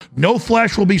No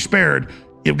flesh will be spared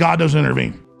if God doesn't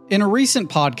intervene. In a recent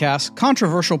podcast,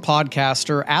 controversial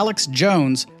podcaster Alex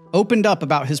Jones opened up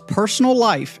about his personal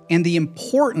life and the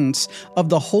importance of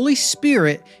the Holy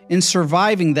Spirit in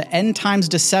surviving the end times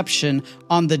deception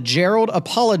on the Gerald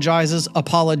Apologizes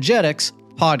Apologetics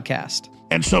podcast.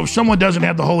 And so if someone doesn't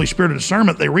have the Holy Spirit of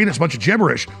discernment, they read it's a bunch of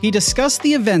gibberish. He discussed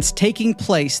the events taking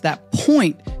place that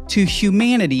point to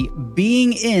humanity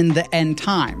being in the end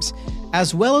times,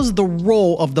 as well as the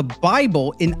role of the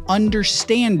Bible in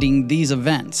understanding these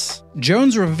events.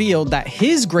 Jones revealed that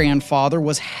his grandfather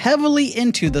was heavily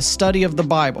into the study of the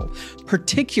Bible,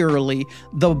 particularly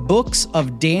the books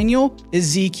of Daniel,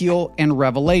 Ezekiel, and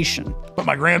Revelation. But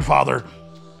my grandfather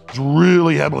was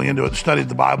really heavily into it, studied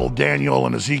the Bible, Daniel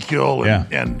and Ezekiel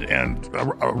and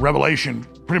Revelation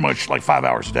pretty much like 5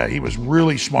 hours a day. He was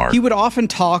really smart. He would often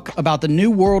talk about the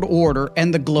New World Order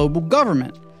and the global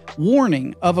government,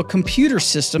 warning of a computer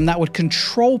system that would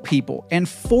control people and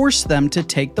force them to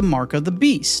take the mark of the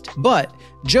beast. But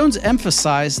Jones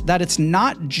emphasized that it's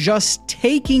not just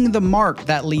taking the mark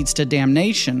that leads to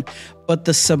damnation, but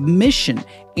the submission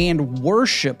and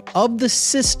worship of the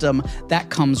system that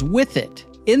comes with it.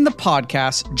 In the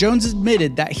podcast, Jones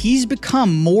admitted that he's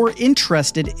become more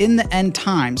interested in the end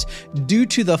times due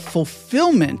to the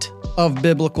fulfillment of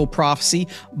biblical prophecy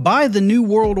by the New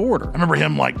World Order. I remember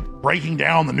him like breaking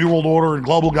down the New World Order and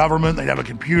global government. They'd have a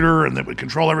computer and that would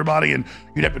control everybody, and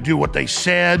you'd have to do what they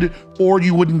said or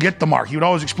you wouldn't get the mark. He would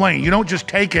always explain, you don't just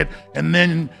take it and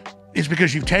then it's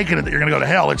because you've taken it that you're going to go to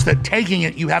hell. It's that taking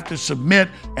it, you have to submit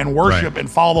and worship and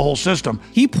follow the whole system.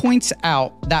 He points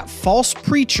out that false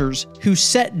preachers who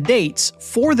set dates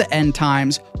for the end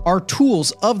times are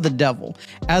tools of the devil,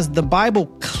 as the Bible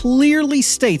clearly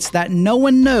states that no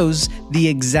one knows the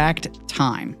exact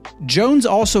time. Jones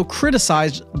also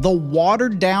criticized the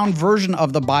watered-down version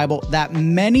of the Bible that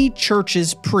many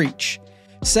churches preach,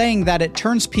 saying that it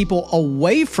turns people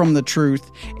away from the truth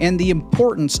and the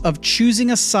importance of choosing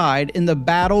a side in the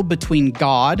battle between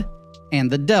God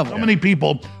and the devil. So many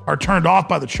people are turned off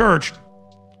by the church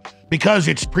because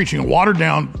it's preaching a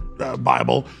watered-down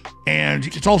Bible, and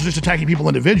it's also just attacking people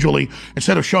individually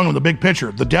instead of showing them the big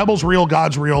picture. The devil's real,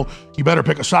 God's real, you better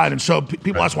pick a side. And so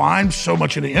people, that's why I'm so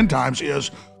much into the end times, is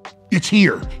it's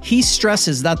here. He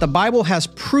stresses that the Bible has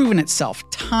proven itself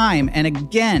time and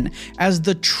again as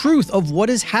the truth of what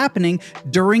is happening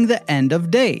during the end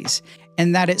of days,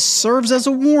 and that it serves as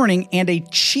a warning and a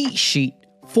cheat sheet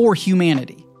for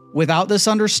humanity. Without this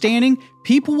understanding,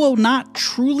 people will not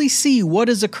truly see what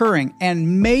is occurring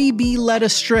and may be led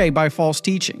astray by false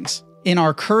teachings. In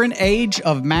our current age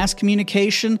of mass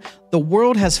communication, the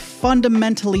world has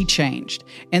fundamentally changed,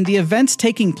 and the events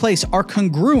taking place are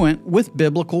congruent with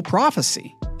biblical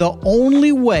prophecy. The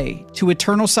only way to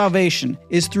eternal salvation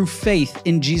is through faith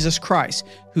in Jesus Christ,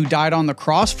 who died on the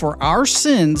cross for our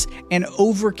sins and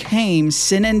overcame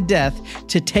sin and death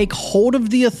to take hold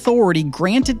of the authority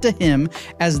granted to him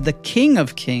as the King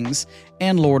of Kings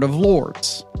and Lord of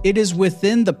Lords. It is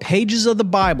within the pages of the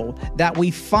Bible that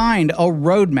we find a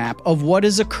roadmap of what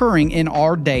is occurring in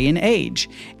our day and age.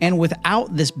 And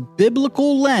without this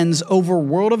biblical lens over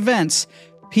world events,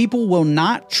 people will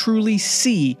not truly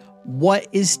see what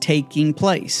is taking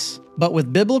place. But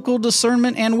with biblical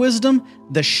discernment and wisdom,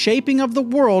 the shaping of the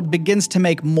world begins to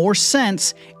make more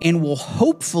sense and will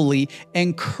hopefully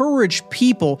encourage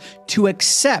people to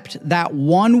accept that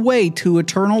one way to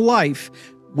eternal life,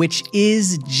 which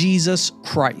is Jesus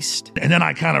Christ. And then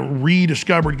I kind of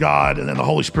rediscovered God and then the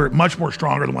Holy Spirit much more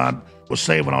stronger than when I was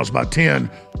saved when I was about 10.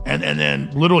 And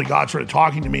then literally God started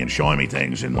talking to me and showing me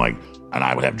things, and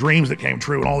I would have dreams that came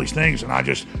true and all these things. And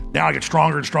now I get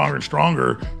stronger and stronger and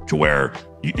stronger to where,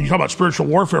 and you talk about spiritual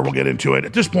warfare, we'll get into it.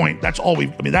 At this point, that's all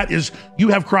that is, you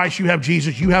have Christ, you have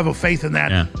Jesus, you have a faith in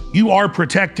that. Yeah. You are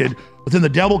protected. But then the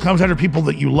devil comes after people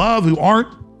that you love who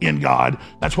aren't in God.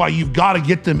 That's why you've got to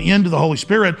get them into the Holy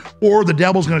Spirit, or the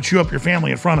devil's going to chew up your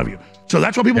family in front of you. So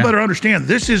that's what people better understand.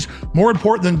 This is more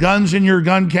important than guns in your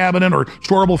gun cabinet or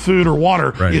storable food or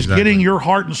water, getting your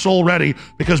heart and soul ready.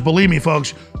 Because believe me,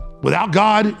 folks, without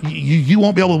God, you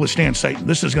won't be able to withstand Satan.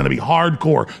 This is going to be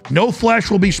hardcore. No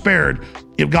flesh will be spared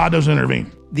if God doesn't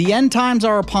intervene. The end times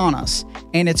are upon us,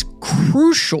 and it's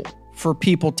crucial for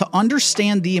people to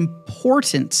understand the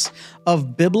importance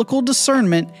of biblical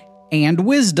discernment and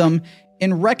wisdom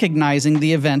in recognizing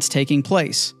the events taking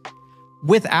place.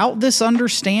 Without this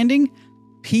understanding,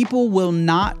 people will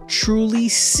not truly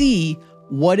see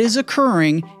what is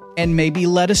occurring and may be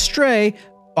led astray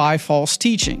by false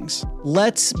teachings.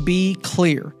 Let's be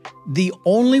clear. The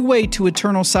only way to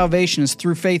eternal salvation is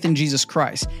through faith in Jesus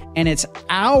Christ, and it's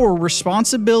our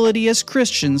responsibility as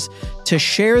Christians to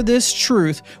share this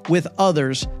truth with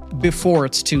others before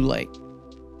it's too late.